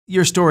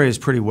Your story is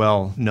pretty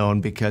well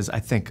known because I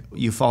think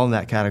you fall in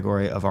that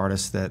category of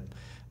artists that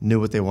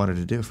knew what they wanted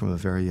to do from a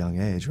very young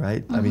age,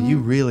 right? I mean, you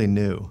really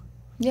knew.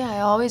 Yeah,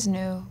 I always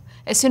knew.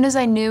 As soon as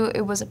I knew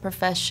it was a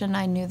profession,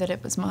 I knew that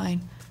it was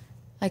mine.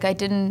 Like, I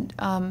didn't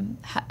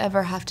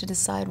ever have to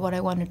decide what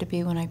I wanted to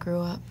be when I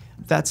grew up.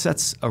 That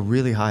sets a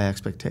really high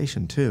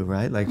expectation too,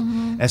 right? Like,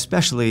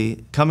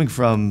 especially coming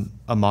from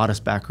a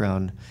modest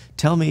background.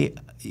 Tell me,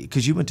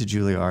 because you went to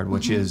Julliard,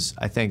 which is,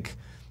 I think,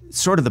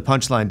 sort of the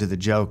punchline to the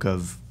joke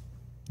of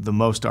the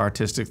most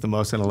artistic, the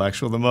most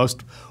intellectual, the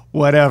most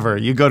whatever.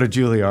 You go to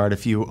Julliard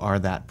if you are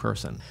that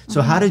person.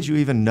 So how did you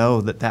even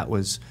know that that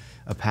was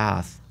a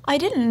path? I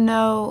didn't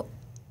know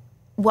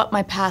what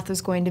my path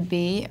was going to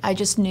be. I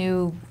just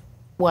knew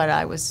what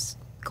I was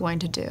going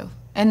to do.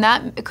 And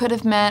that could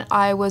have meant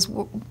I was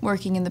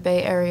working in the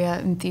Bay Area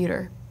in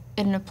theater.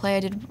 In a play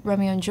I did,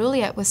 Romeo and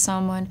Juliet, with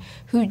someone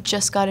who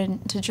just got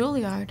into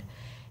Julliard.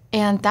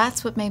 And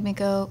that's what made me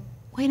go,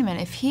 wait a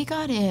minute, if he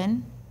got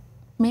in,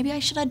 maybe I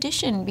should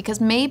audition, because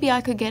maybe I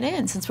could get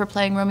in since we're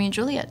playing Romeo and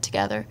Juliet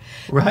together.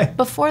 Right.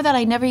 Before that,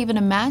 I never even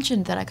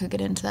imagined that I could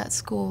get into that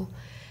school.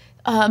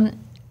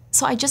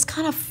 So I just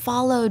kind of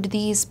followed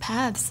these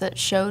paths that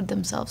showed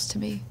themselves to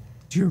me.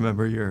 Do you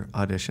remember your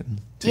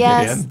audition to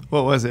Yes. get in?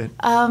 What was it?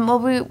 Well,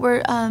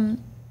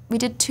 we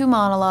did 2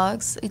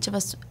 monologues. Each of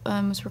us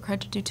was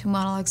required to do 2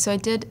 monologues. So I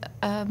did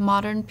a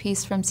modern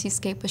piece from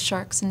Seascape with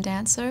Sharks and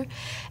Dancer,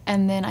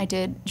 and then I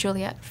did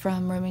Juliet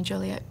from Romeo and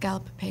Juliet,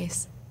 Gallop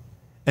Apace.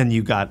 And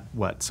you got,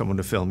 what, someone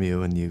to film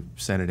you and you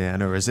sent it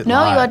in, or is it No,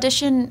 live? you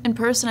audition in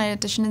person. I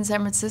auditioned in San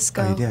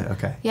Francisco. Oh, you did?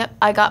 Okay. Yep,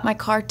 I got my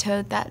car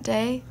towed that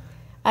day.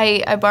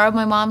 I borrowed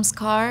my mom's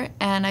car,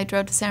 and I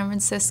drove to San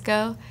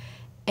Francisco,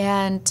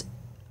 and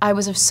I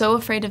was so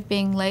afraid of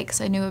being late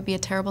because I knew it would be a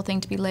terrible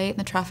thing to be late, and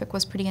the traffic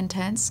was pretty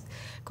intense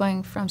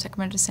going from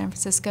Sacramento to San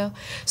Francisco.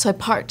 So I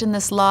parked in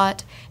this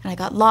lot, and I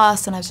got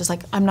lost, and I was just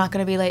like, I'm not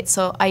going to be late.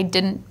 So I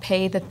didn't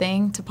pay the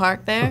thing to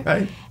park there.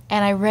 Right.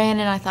 And I ran,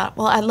 and I thought,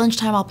 well, at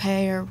lunchtime I'll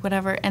pay or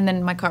whatever, and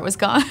then my car was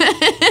gone.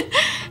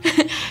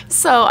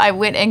 So I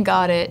went and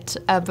got it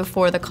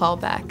before the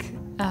callback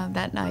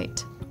that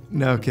night.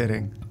 No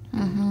kidding.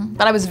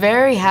 But I was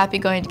very happy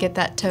going to get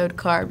that towed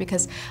car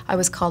because I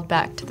was called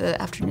back to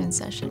the afternoon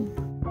session.